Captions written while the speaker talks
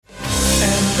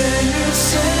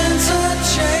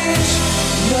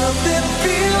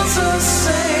the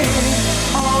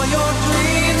same. All your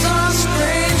dreams are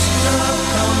strange. Love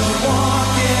comes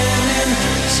walking in.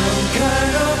 Some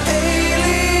kind of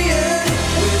alien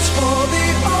waits for the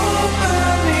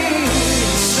opening.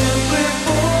 Simply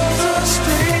pulls a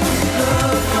string.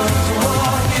 Love comes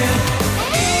walking in.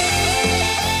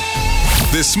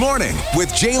 This morning with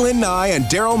Jaylen Nye and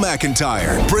Daryl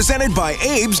McIntyre. Presented by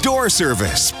Abe's Door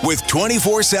Service. With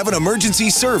 24/7 emergency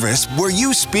service where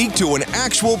you speak to an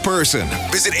actual person.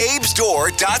 Visit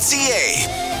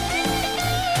abesdoor.ca.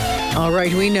 All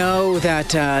right, we know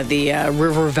that the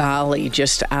River Valley,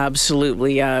 just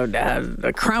absolutely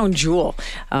a crown jewel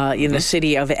in the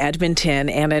city of Edmonton.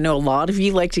 And I know a lot of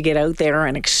you like to get out there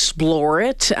and explore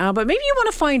it. But maybe you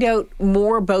want to find out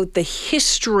more about the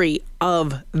history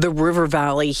of the River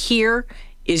Valley. Here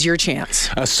is your chance.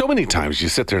 So many times you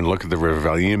sit there and look at the River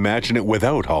Valley, you imagine it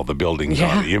without all the buildings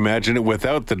on it. You imagine it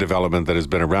without the development that has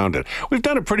been around it. We've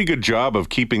done a pretty good job of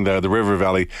keeping the River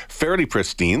Valley fairly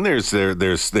pristine. There's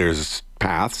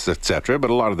paths, etc.,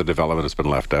 but a lot of the development has been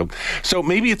left out. So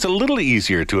maybe it's a little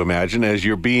easier to imagine as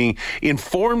you're being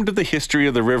informed of the history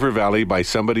of the River Valley by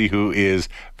somebody who is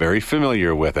very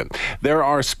familiar with it. There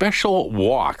are special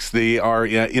walks. They are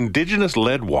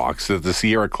Indigenous-led walks that the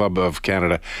Sierra Club of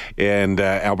Canada and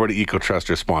Alberta Eco Trust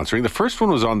are sponsoring. The first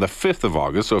one was on the 5th of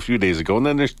August, so a few days ago, and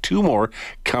then there's two more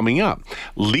coming up.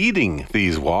 Leading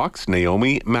these walks,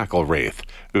 Naomi McIlwraith,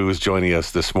 who is joining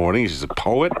us this morning. She's a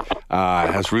poet,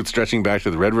 has roots stretching back to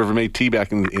the Red River Métis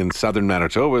back in southern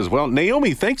Manitoba as well.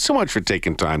 Naomi, thanks so much for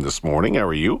taking time this morning. How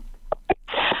are you?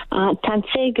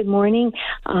 Tansei, good morning.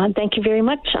 Thank you very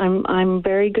much. I'm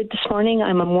very good this morning.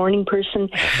 I'm a morning person,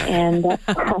 and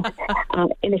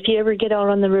and if you ever get out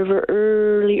on the river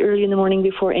early in the morning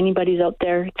before anybody's out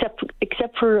there,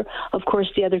 except for of course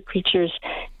the other creatures,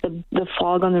 the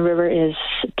fog on the river is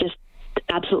just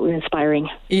absolutely inspiring.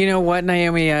 You know what,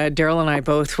 Naomi, Daryl and I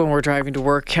both, when we're driving to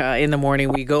work in the morning,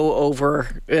 we go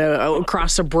over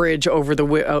across a bridge over the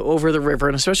river,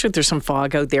 and especially if there's some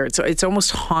fog out there, it's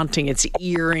almost haunting. It's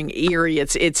eerie.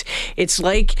 It's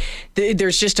like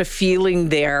there's just a feeling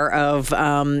there of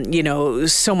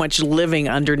so much living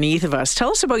underneath of us.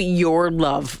 Tell us about your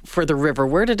love for the river.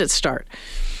 Where did it start?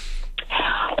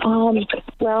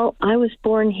 Well, I was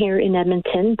born here in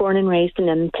Edmonton, born and raised in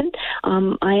Edmonton.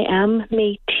 I am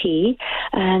Métis,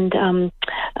 and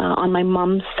on my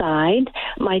mom's side,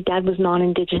 my dad was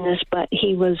non-Indigenous, but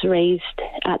he was raised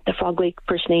at the Frog Lake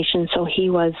First Nation, so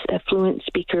he was a fluent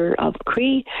speaker of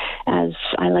Cree. As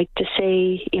I like to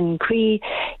say in Cree,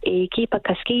 e kipa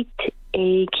kaskit,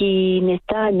 e ki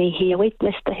neta nehi await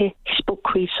nesta. He spoke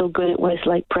Cree so good it was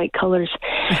like bright colors.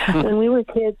 When we were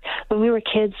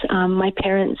kids, my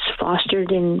parents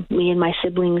fostered in me and my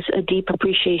siblings a deep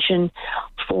appreciation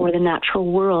for the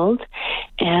natural world,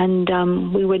 and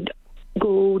we would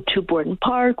go to Borden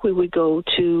Park, we would go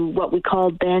to what we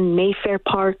called then Mayfair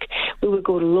Park, we would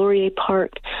go to Laurier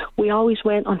Park. We always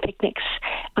went on picnics.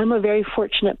 I'm a very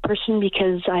fortunate person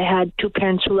because I had two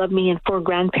parents who loved me and four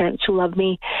grandparents who loved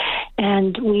me,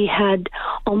 and we had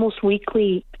almost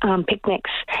weekly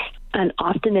picnics, and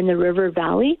often in the River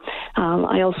Valley.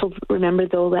 I also remember,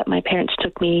 though, that my parents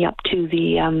took me up to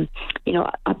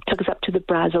took us up to the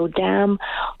Brazeau Dam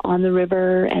on the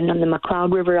river and on the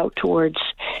McLeod River out towards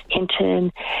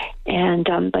Hinton.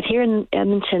 And but here in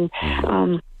Edmonton,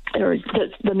 or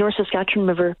the North Saskatchewan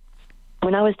River,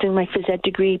 when I was doing my phys ed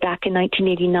degree back in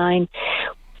 1989,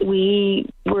 we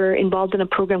were involved in a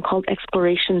program called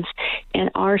Explorations, and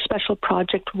our special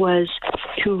project was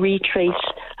to retrace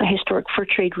a historic fur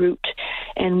trade route.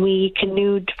 And we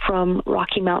canoed from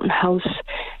Rocky Mountain House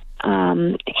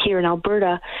here in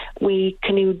Alberta. We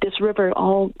canoed this river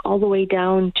all the way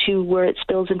down to where it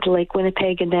spills into Lake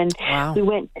Winnipeg, and then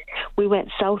we went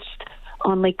south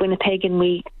on Lake Winnipeg, and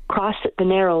we crossed at the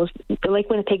Narrows. The Lake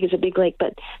Winnipeg is a big lake,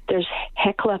 but there's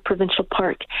Hecla Provincial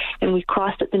Park, and we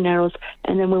crossed at the Narrows,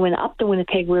 and then we went up the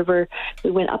Winnipeg River.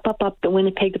 We went up the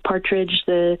Winnipeg, the Partridge,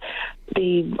 I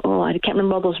can't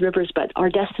remember all those rivers, but our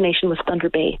destination was Thunder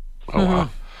Bay. Oh, wow.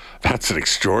 That's an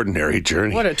extraordinary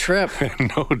journey. What a trip.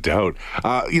 No doubt.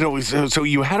 So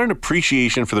you had an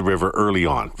appreciation for the river early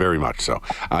on, very much so.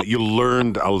 You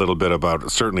learned a little bit about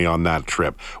it, certainly on that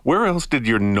trip. Where else did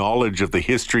your knowledge of the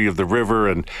history of the river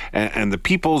and the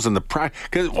peoples and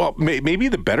maybe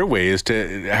the better way is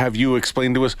to have you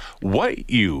explain to us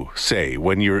what you say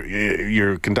when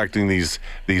you're conducting these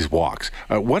walks.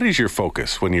 What is your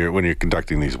focus when you're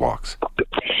conducting these walks?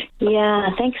 Yeah,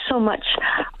 thanks so much.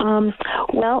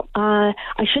 I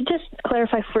should just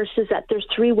clarify first is that there's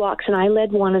 3 walks, and I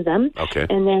led one of them. Okay.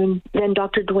 And then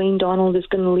Dr. Dwayne Donald is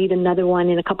going to lead another one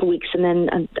in a couple weeks, and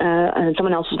then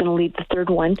someone else is going to lead the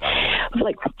third one.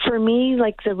 Like for me,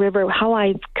 like the river, how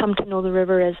I come to know the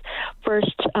river is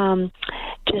first,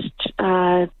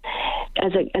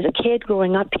 as a kid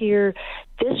growing up here,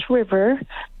 this river.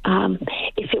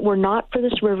 If it were not for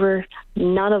this river,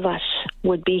 none of us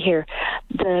would be here.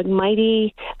 The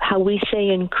mighty, how we say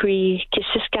in Cree,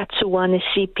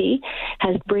 Kisiskatsuwanisipi,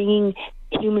 has been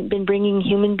bringing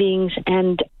human beings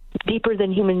and deeper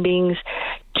than human beings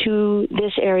to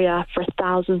this area for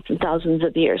thousands and thousands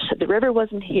of years. If the river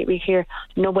wasn't here,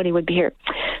 nobody would be here.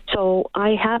 So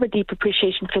I have a deep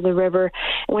appreciation for the river.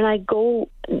 When I go,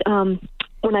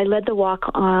 when I led the walk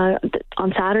on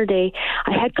Saturday,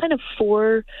 I had kind of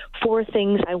four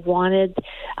things I wanted.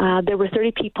 There were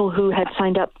 30 people who had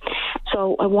signed up,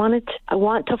 so I want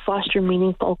to foster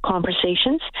meaningful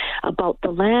conversations about the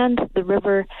land, the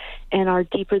river, and our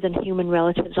deeper than human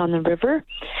relatives on the river.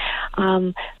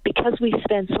 Because we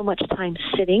spend so much time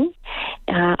sitting,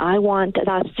 I want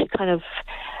us to kind of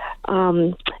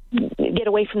get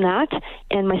away from that.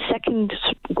 And my second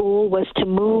goal was to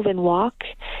move and walk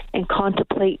and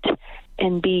contemplate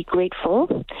and be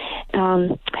grateful.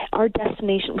 Our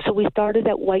destination, so we started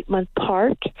at Whitemount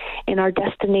Park, and our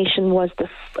destination was the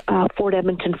Fort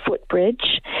Edmonton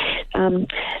footbridge.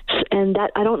 And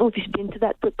that, I don't know if you've been to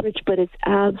that footbridge, but it's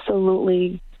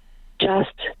absolutely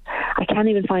just, I can't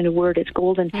even find a word. It's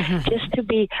golden. Just to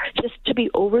be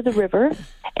over the river,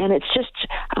 and it's just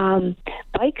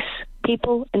bikes,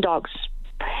 people, and dogs,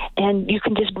 and you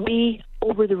can just be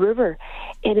over the river.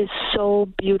 It is so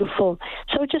beautiful.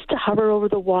 So just to hover over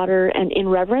the water and in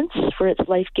reverence for its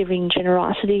life-giving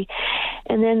generosity.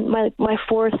 And then my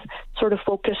fourth sort of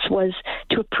focus was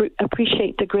to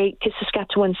appreciate the great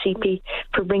Kisiskatsuwanisipi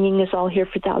for bringing us all here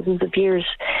for thousands of years,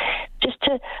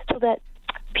 so that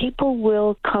people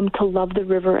will come to love the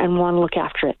river and want to look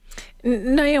after it.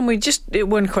 Naomi, just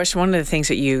one question. One of the things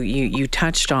that you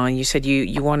touched on, you said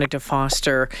you wanted to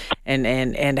foster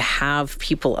and have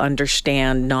people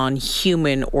understand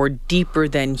non-human or deeper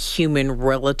than human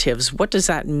relatives. What does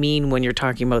that mean when you're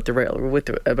talking about the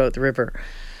river?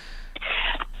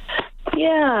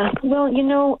 Yeah, well,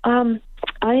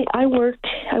 I work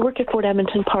at Fort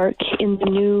Edmonton Park in the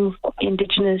new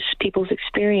Indigenous Peoples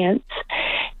Experience,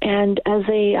 and as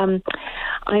I'm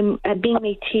at being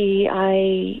Métis,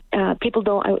 I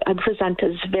present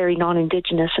as very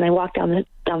non-Indigenous, and I walk down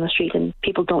the street, and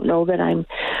people don't know that I'm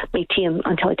Métis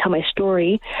until I tell my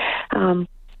story.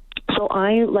 So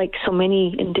I, like so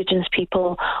many Indigenous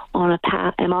people, am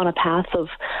on a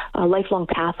lifelong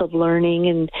path of learning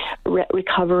and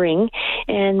recovering,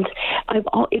 and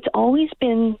it's always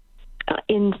been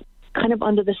in kind of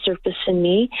under the surface in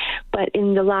me, but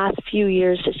in the last few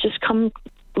years, it's just come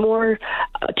more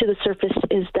to the surface.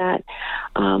 Is that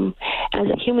as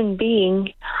a human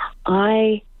being,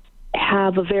 I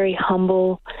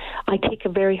take a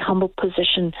very humble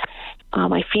position.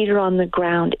 My feet are on the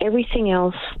ground. Everything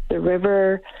else, the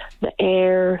river, the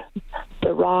air,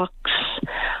 the rocks,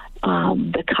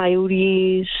 the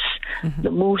coyotes,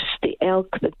 the moose, the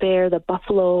elk, the bear, the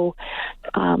buffalo,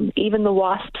 even the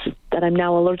wasps that I'm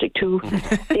now allergic to,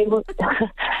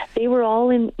 they were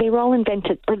all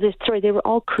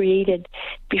created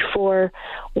before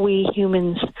we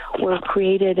humans were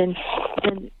created, and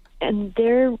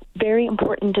they're very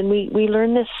important. And we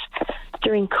learned this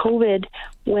during COVID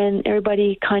when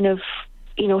everybody kind of,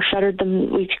 shuttered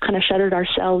them. We kind of shuttered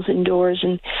ourselves indoors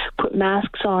and put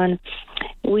masks on.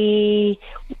 We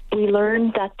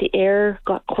learned that the air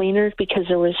got cleaner because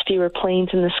there was fewer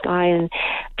planes in the sky and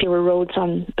fewer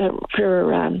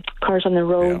cars on the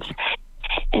roads. Yeah.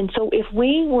 And so if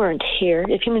we weren't here,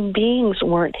 if human beings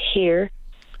weren't here,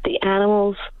 the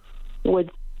animals would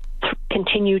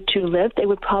continue to live. They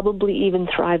would probably even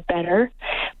thrive better.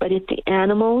 But if the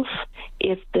animals,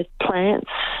 if the plants,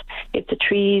 if the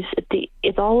trees,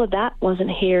 if all of that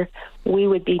wasn't here, we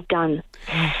would be done.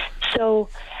 So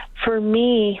for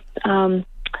me,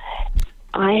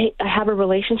 I have a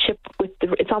relationship with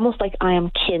it's almost like I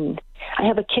am kin. I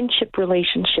have a kinship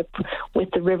relationship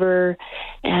with the river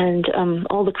and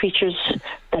all the creatures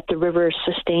that the river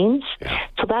sustains. Yeah.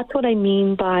 So that's what I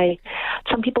mean by,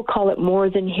 some people call it more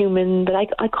than human, but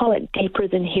I call it deeper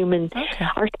than human. Okay.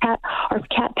 Our cat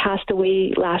passed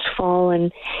away last fall,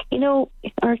 and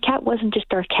our cat wasn't just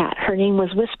our cat. Her name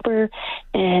was Whisper,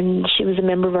 and she was a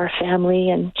member of our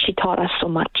family, and she taught us so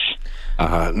much.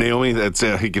 Naomi, that's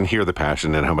you can hear the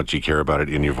passion and how much you care about it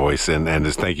in your voice, and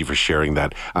thank you for sharing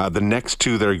that. The next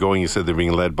two that are going, you said they're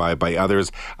being led by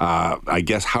others. I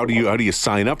guess how do you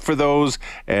sign up for those,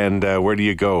 and where do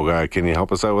you go? Can you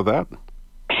help us out with that?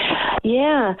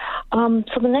 Yeah.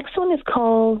 So the next one is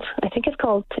called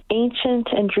Ancient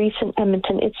and Recent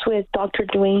Edmonton. It's with Dr.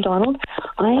 Dwayne Donald.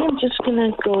 I am just going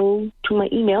to go to my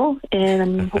email,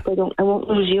 and I hope I won't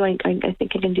lose you. I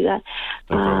think I can do that.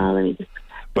 Let me just.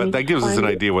 But that gives us an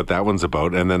idea what that one's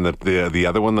about. And then the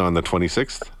other one on the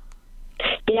 26th?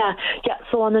 Yeah.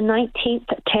 So on the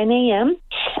 19th at 10 a.m.,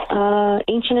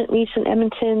 Ancient and Recent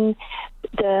Edmonton,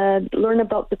 learn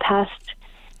about the past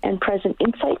and present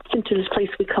insights into this place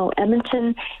we call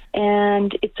Edmonton.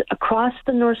 And it's across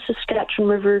the North Saskatchewan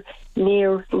River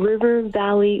near River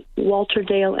Valley,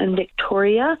 Walterdale, and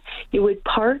Victoria. You would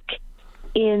park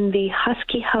in the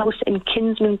Husky House and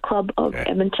Kinsman Club of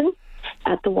Edmonton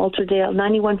at the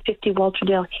 9150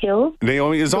 Walterdale Hill.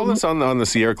 Naomi, is all this on the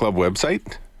Sierra Club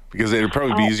website? Because it would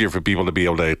probably be easier for people to be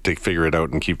able to figure it out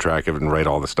and keep track of it and write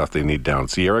all the stuff they need down.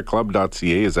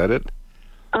 SierraClub.ca, is that it?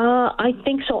 I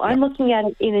think so. I'm looking at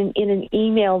it in an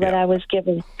email that I was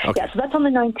given. Okay. Yeah, so that's on the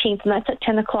 19th, and that's at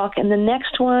 10 o'clock. And the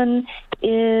next one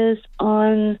is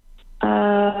on,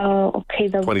 the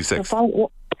 26th.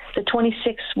 The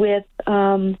 26th with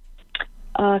a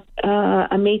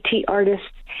Métis artist,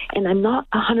 and I'm not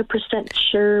 100%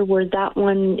 sure where that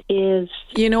one is.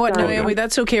 You know what, starting. Naomi,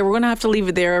 that's okay. We're going to have to leave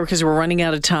it there because we're running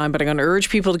out of time, but I'm going to urge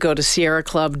people to go to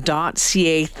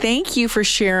sierraclub.ca. Thank you for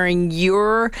sharing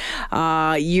your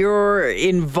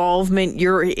involvement,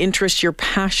 your interest, your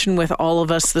passion with all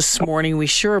of us this morning. We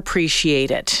sure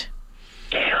appreciate it.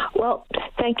 Well,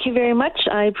 thank you very much.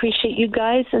 I appreciate you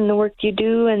guys and the work you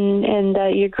do, and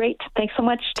you're great. Thanks so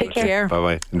much. Take care.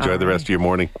 Bye-bye. Enjoy the rest of your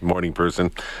morning person.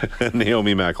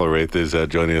 Naomi McIlwraith is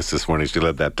joining us this morning. She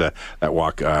led that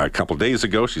walk a couple days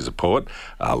ago. She's a poet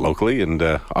locally and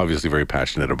obviously very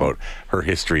passionate about her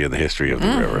history and the history of the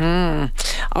river.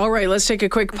 All right, let's take a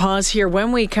quick pause here.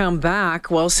 When we come back,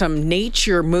 some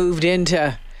nature moved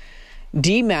into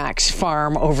D-Mac's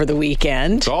farm over the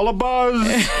weekend. It's all a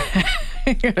buzz.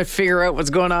 You're going to figure out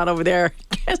what's going on over there.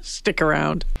 Stick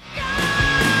around.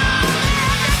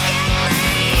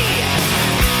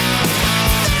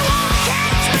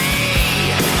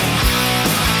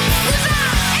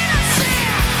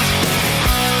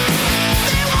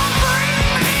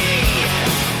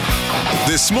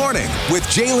 This morning with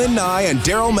Jaylen Nye and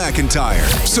Daryl McIntyre.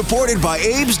 Supported by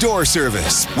Abe's Door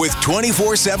Service with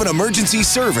 24/7 emergency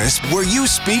service where you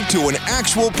speak to an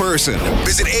actual person.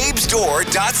 Visit abesdoor.ca.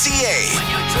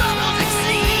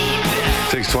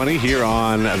 6:20 here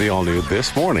on the All New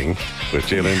This Morning with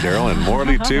Jaylen, Daryl, and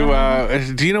Morley too.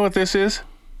 Do you know what this is?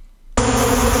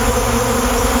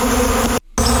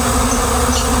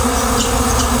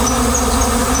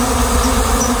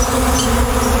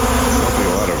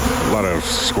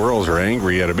 Squirrels are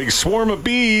angry at a big swarm of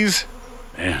bees.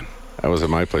 Man, that was at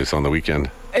my place on the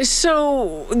weekend.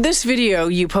 So this video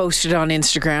you posted on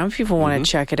Instagram, if people want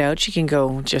to check it out, you can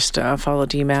go just follow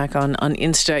DMAC on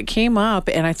Insta. It came up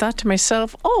and I thought to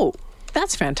myself, oh,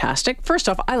 that's fantastic. First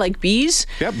off, I like bees.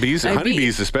 Yeah, bees,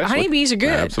 honeybees especially. Honeybees are good.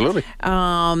 Yeah, absolutely.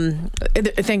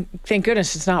 Thank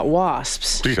goodness it's not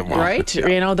wasps, Yeah, well, right? yeah.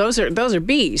 You know, those are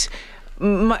bees.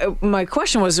 My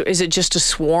question was, is it just a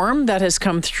swarm that has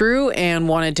come through and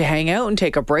wanted to hang out and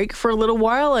take a break for a little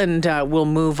while and we'll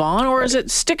move on, or is it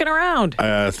sticking around?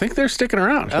 I think they're sticking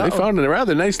around. They found a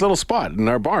rather nice little spot in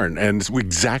our barn, and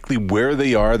exactly where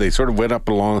they are, they sort of went up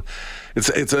along. It's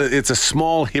a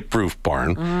small hip roof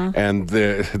barn, and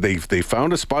they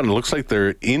found a spot, and it looks like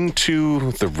they're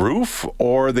into the roof,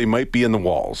 or they might be in the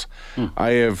walls.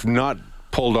 I have not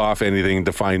pulled off anything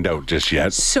to find out just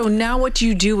yet. So now what do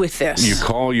you do with this? You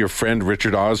call your friend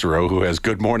Richard Osro, who has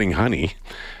Good Morning Honey.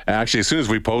 Actually, as soon as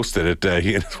we posted it,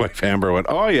 he and his wife Amber went,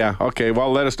 oh yeah, okay,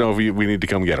 well, let us know if we need to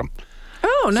come get them.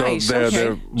 Oh, nice. So,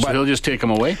 okay. But he'll just take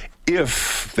them away?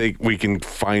 If we can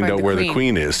find out the where queen. the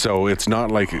queen is. So it's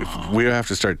not like we have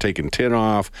to start taking tin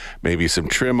off, maybe some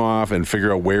trim off, and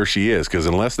figure out where she is. Because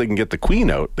unless they can get the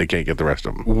queen out, they can't get the rest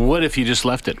of them. What if you just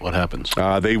left it? What happens?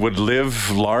 They would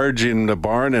live large in the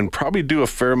barn and probably do a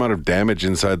fair amount of damage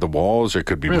inside the walls. There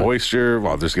could be moisture.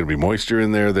 Well, there's going to be moisture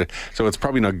in there. So it's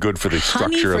probably not good for the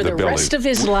structure of the building. For the rest of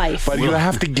his life. But you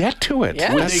have to get to it.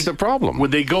 Yes. That's the problem.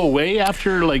 Would they go away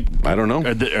after, like... I don't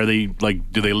know. Are they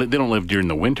like, do they don't live during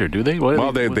the winter, do they?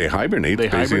 Well, they hibernate. They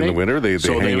basically in the winter. They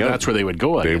hang out. That's where they would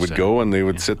go, I They guess, would go and they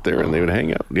would sit there and they would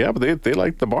hang out. Yeah, but they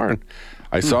liked the barn.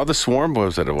 I saw the swarm.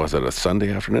 Was it a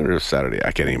Sunday afternoon or a Saturday?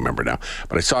 I can't even remember now.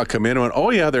 But I saw it come in and went, oh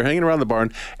yeah, they're hanging around the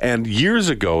barn. And years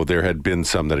ago, there had been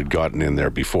some that had gotten in there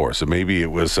before. So maybe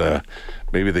it was,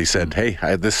 maybe they said, hey,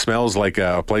 this smells like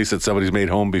a place that somebody's made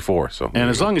home before. So, And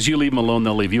as long as you leave them alone,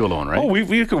 they'll leave you alone, right? oh,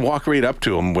 we can walk right up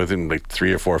to them within like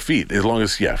 3 or 4 feet. As long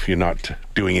as, if you're not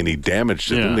doing any damage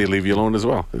to them, Yeah. they leave you alone as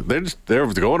well. They're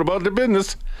going about their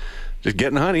business, just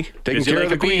getting honey, taking Busy care like of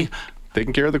the a queen. queen.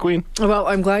 Taking care of the queen. Well,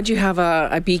 I'm glad you have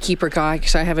a beekeeper guy,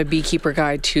 because I have a beekeeper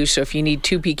guy too. So if you need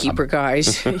 2 beekeeper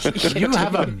guys, You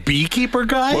have a beekeeper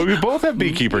guy? Well, we both have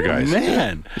beekeeper guys.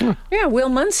 Man. yeah, Will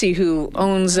Muncie, who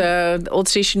owns the Old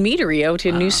Station Meadery out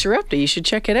in New Sarepta. You should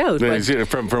check it out. But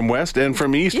From west and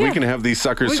from east, we Yeah. can have these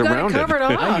suckers we've got it surrounded. covered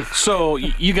off. So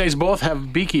you guys both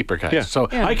have beekeeper guys. Yeah. So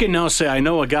Yeah. I can now say I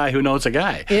know a guy who knows a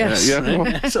guy. Yes. Yeah, well,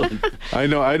 Excellent. I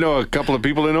know a couple of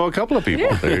people that know a couple of people.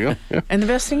 Yeah. There you go. Yeah. And the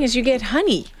best thing is you get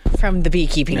honey from the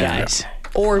beekeeping guys,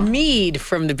 or mead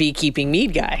from the beekeeping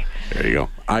mead guy. There you go.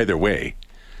 Either way,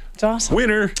 It's awesome.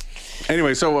 winner.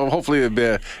 Anyway, so hopefully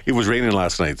it was raining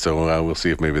last night, so we'll see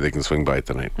if maybe they can swing by it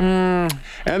tonight.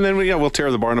 And then we'll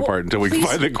tear the barn apart until we can please-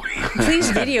 find the queen.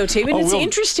 Please videotape it. Oh, It's we'll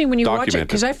interesting when you watch it, document it.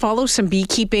 because I follow some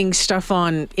beekeeping stuff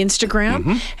on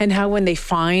Instagram, and how when they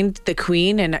find the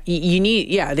queen, and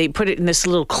they put it in this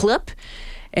little clip.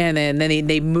 And then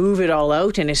they move it all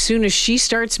out, and as soon as she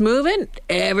starts moving,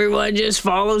 everyone just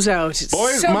follows out. It's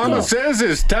Boys, so Mama cool. says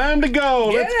it's time to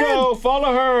go. Get Let's in. go.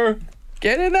 Follow her.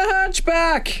 Get in the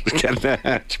hatchback. Get the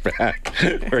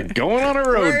hatchback. We're going on a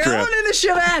road We're trip. going in the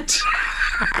Chevette.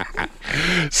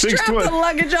 Strap the 6:20.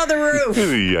 luggage on the roof.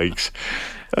 Yikes.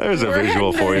 There's a We're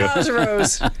visual heading for to you.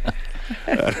 Rose.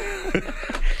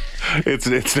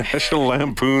 It's National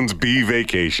Lampoon's Bee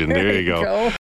Vacation. There you go.